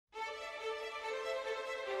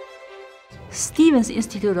Stevens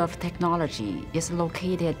Institute of Technology is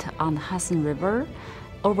located on the Hudson River,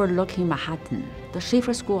 overlooking Manhattan. The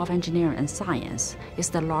Schaefer School of Engineering and Science is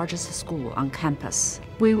the largest school on campus.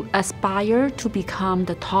 We aspire to become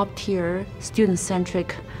the top-tier,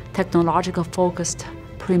 student-centric, technological-focused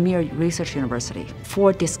premier research university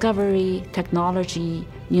for discovery, technology,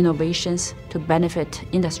 innovations to benefit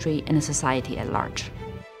industry and society at large.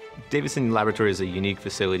 Davidson Laboratory is a unique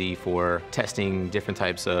facility for testing different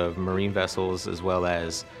types of marine vessels as well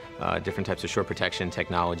as different types of shore protection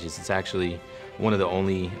technologies. It's actually one of the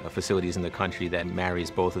only facilities in the country that marries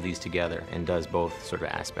both of these together and does both sort of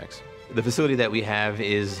aspects. The facility that we have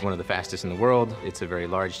is one of the fastest in the world. It's a very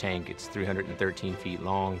large tank. It's 313 feet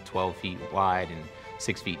long, 12 feet wide, and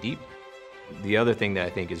 6 feet deep. The other thing that I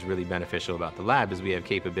think is really beneficial about the lab is we have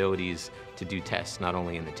capabilities to do tests not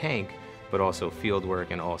only in the tank, but also field work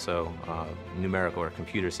and also numerical or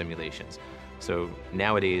computer simulations. So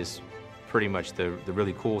nowadays, pretty much the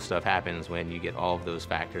really cool stuff happens when you get all of those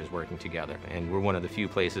factors working together. And we're one of the few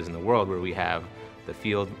places in the world where we have the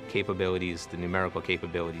field capabilities, the numerical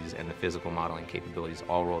capabilities, and the physical modeling capabilities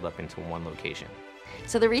all rolled up into one location.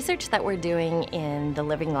 So the research that we're doing in the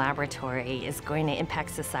Living Laboratory is going to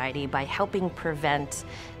impact society by helping prevent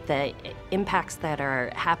the impacts that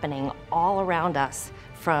are happening all around us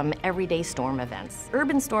from everyday storm events.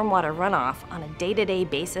 Urban stormwater runoff on a day-to-day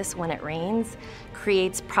basis when it rains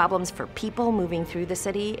creates problems for people moving through the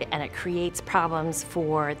city, and it creates problems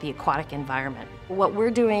for the aquatic environment. What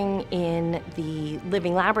we're doing in the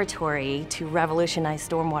Living Laboratory to revolutionize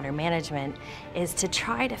stormwater management is to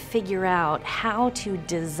try to figure out how to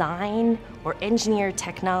design or engineer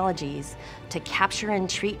technologies to capture and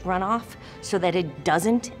treat runoff so that it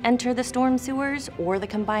doesn't enter the storm sewers or the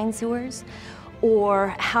combined sewers,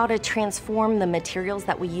 or how to transform the materials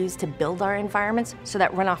that we use to build our environments so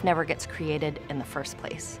that runoff never gets created in the first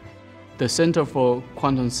place. The Center for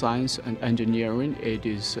Quantum Science and Engineering, it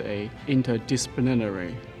is an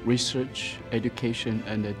interdisciplinary research, education,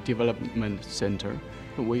 and development center.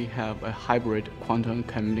 We have a hybrid quantum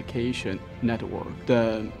communication network.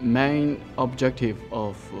 The main objective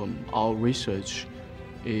of our research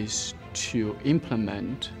is to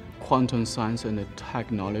implement quantum science and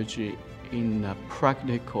technology in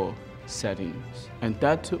practical settings. And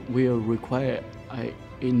that will require an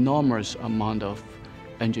enormous amount of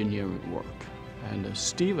engineering work. And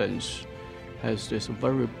Stevens has this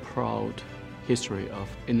very proud history of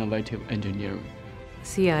innovative engineering.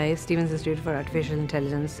 CI, Stevens Institute for Artificial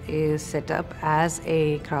Intelligence, is set up as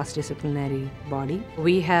a cross-disciplinary body.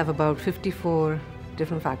 We have about 54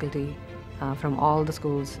 different faculty from all the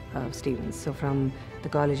schools of Stevens, so from the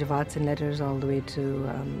College of Arts and Letters all the way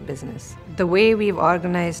to business. The way we've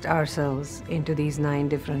organized ourselves into these 9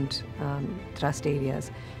 different thrust areas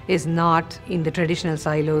is not in the traditional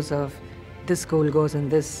silos of this school goes in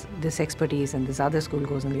this expertise and this other school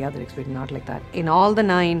goes in the other expertise, not like that. In all the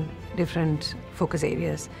 9 different focus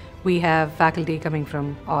areas, we have faculty coming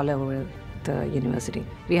from all over the university.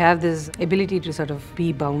 We have this ability to sort of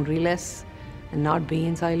be boundaryless and not be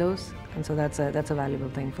in silos, and so that's a valuable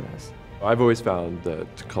thing for us. I've always found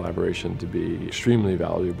that collaboration to be extremely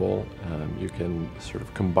valuable. You can sort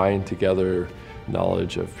of combine together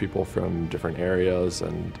knowledge of people from different areas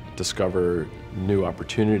and discover new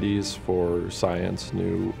opportunities for science,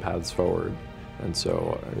 new paths forward. And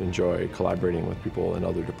so I enjoy collaborating with people in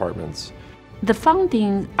other departments. The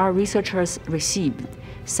funding our researchers received,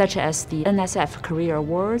 such as the NSF Career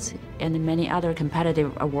Awards and many other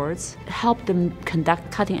competitive awards, help them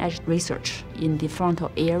conduct cutting-edge research in the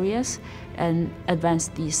frontal areas and advance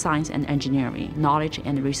the science and engineering knowledge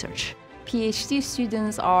and research. PhD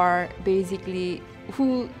students are basically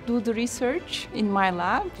who do the research in my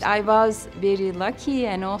lab. I was very lucky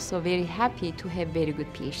and also very happy to have very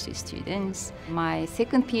good PhD students. My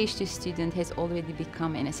second PhD student has already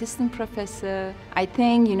become an assistant professor. I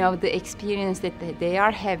think, the experience that they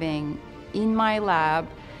are having in my lab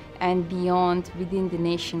and beyond within the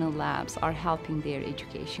national labs are helping their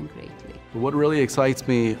education greatly. What really excites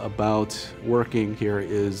me about working here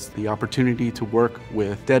is the opportunity to work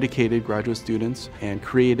with dedicated graduate students and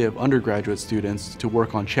creative undergraduate students to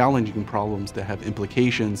work on challenging problems that have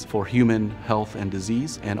implications for human health and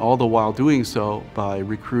disease, and all the while doing so by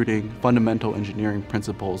recruiting fundamental engineering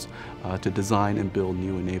principles to design and build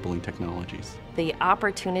new enabling technologies. The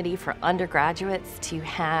opportunity for undergraduates to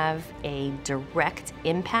have a direct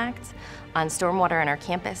impact on stormwater on our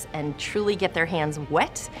campus and truly get their hands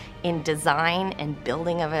wet in design and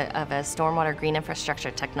building of a stormwater green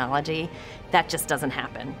infrastructure technology, that just doesn't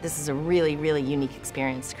happen. This is a really, really unique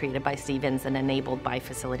experience created by Stevens and enabled by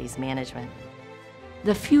facilities management.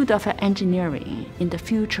 The field of engineering in the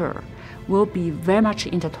future will be very much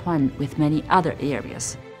intertwined with many other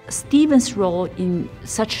areas. Stephen's role in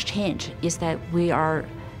such change is that we are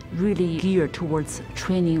really geared towards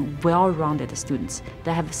training well-rounded students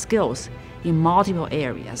that have skills in multiple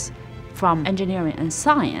areas, from engineering and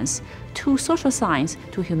science to social science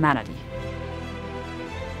to humanity.